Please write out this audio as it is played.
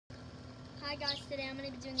Hi guys, today I'm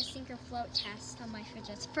going to be doing a sink or float test on my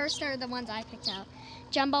fidgets. First are the ones I picked out.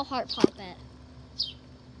 Jumbo Heart Poppet.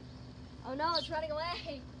 Oh no, it's running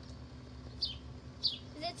away. Is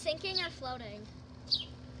it sinking or floating?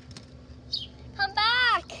 Come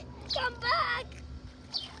back! Come back!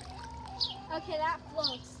 Okay, that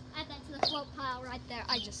floats. Add that to the float pile right there.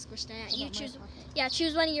 I just squished it. You choose. Yeah,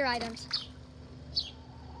 choose one of your items.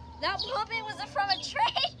 That puppet was from a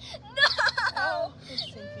tray. No! Oh, it's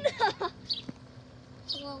sinking. No!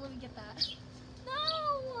 Well, let me get that.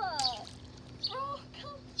 No! Bro,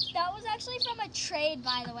 come. That was actually from a trade,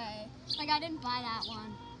 by the way. Like, I didn't buy that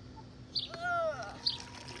one. Ugh.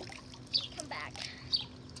 Come back.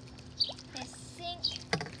 Okay, sink.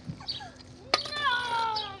 No!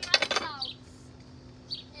 My house.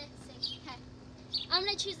 Sink. Okay. I'm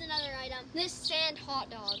gonna choose another item. This sand hot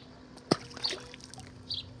dog.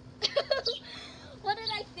 What did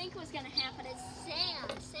I think was gonna happen? It's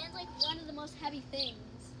sand. Sand's like one of the most heavy things.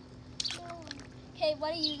 Okay,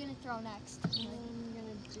 what are you gonna throw next? I'm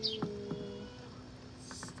gonna do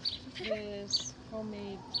this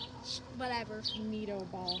homemade Whatever. Neato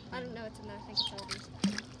ball. I don't know what's in there. I think it's overs.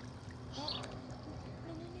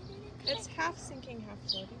 It's half sinking, half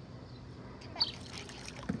floating. Come back.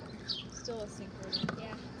 Still a sinker.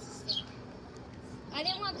 Yeah, it's a sink. I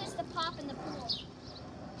didn't want this to pop in the pool.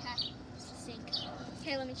 Okay, it's a sink.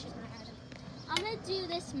 Okay, let me choose my item. I'm gonna do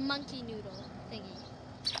this monkey noodle thingy.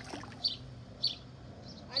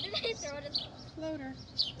 Why did I throw it in? Floater.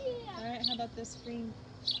 Yeah. Alright, how about this green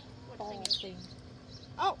What ball thingy? thing?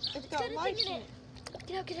 Oh, it's got got a lights thing in in it.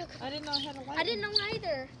 Get out, get out. I didn't know it had a light. I didn't in it. know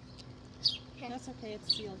either. Okay. That's okay,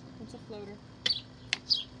 it's sealed. It's a floater.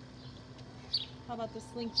 How about the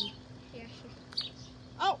slinky? Here, here.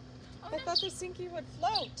 Oh! Oh, I no. thought the slinky would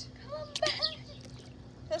float. Come back.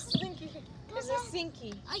 The slinky is a back.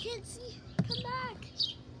 sinky. I can't see. Come back.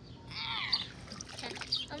 Okay,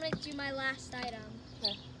 I'm gonna do my last item.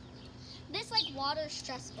 Okay. This like water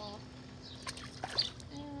stress ball.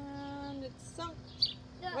 And it's sunk.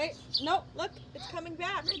 No. Wait, no, look, it's coming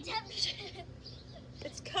back. Redemption.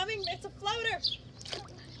 It's coming, it's a floater.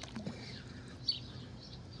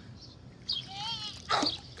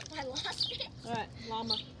 Oh, I lost it. All right,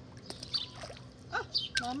 llama. Oh,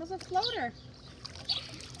 llama's a floater.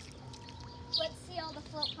 Let's see all the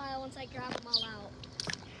float pile once I grab them all out.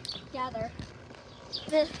 Gather.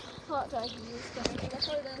 This hot dog you used to make a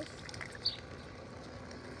photo.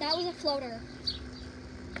 That was a floater.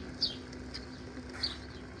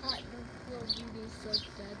 Hot little beauty's so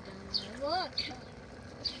dead down there. Look!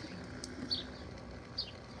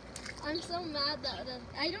 I'm so mad that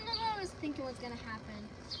I don't know what I was thinking was gonna happen.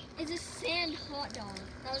 It's a sand hot dog.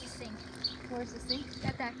 That was a sink. Where's the sink?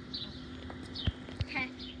 Right there. Okay,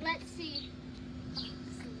 let's see.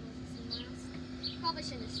 Probably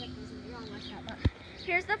shouldn't have stuck those in the wrong like that, but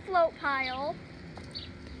here's the float pile.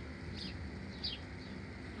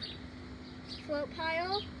 Float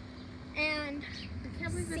pile and I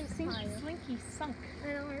can't believe the pile. slinky sunk.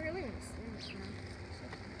 I know, I really understand it now.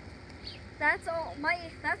 That's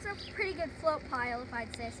that's a pretty good float pile if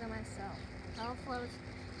I'd say so myself. It all floats.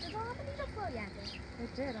 Did all need to float? Yeah, it did.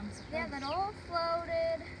 It did, I'm surprised. Yeah, that all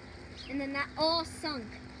floated, and then that all sunk.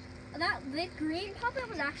 The green puppet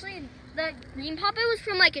was actually, the green puppet was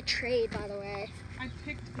from like a trade, by the way. I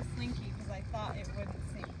picked the slinky because I thought it wouldn't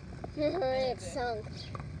sink. It sunk.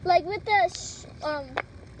 Like with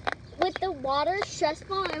the water stress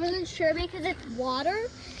ball, I wasn't sure because it's water,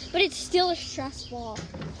 but it's still a stress ball.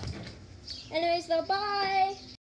 Anyways, though, bye.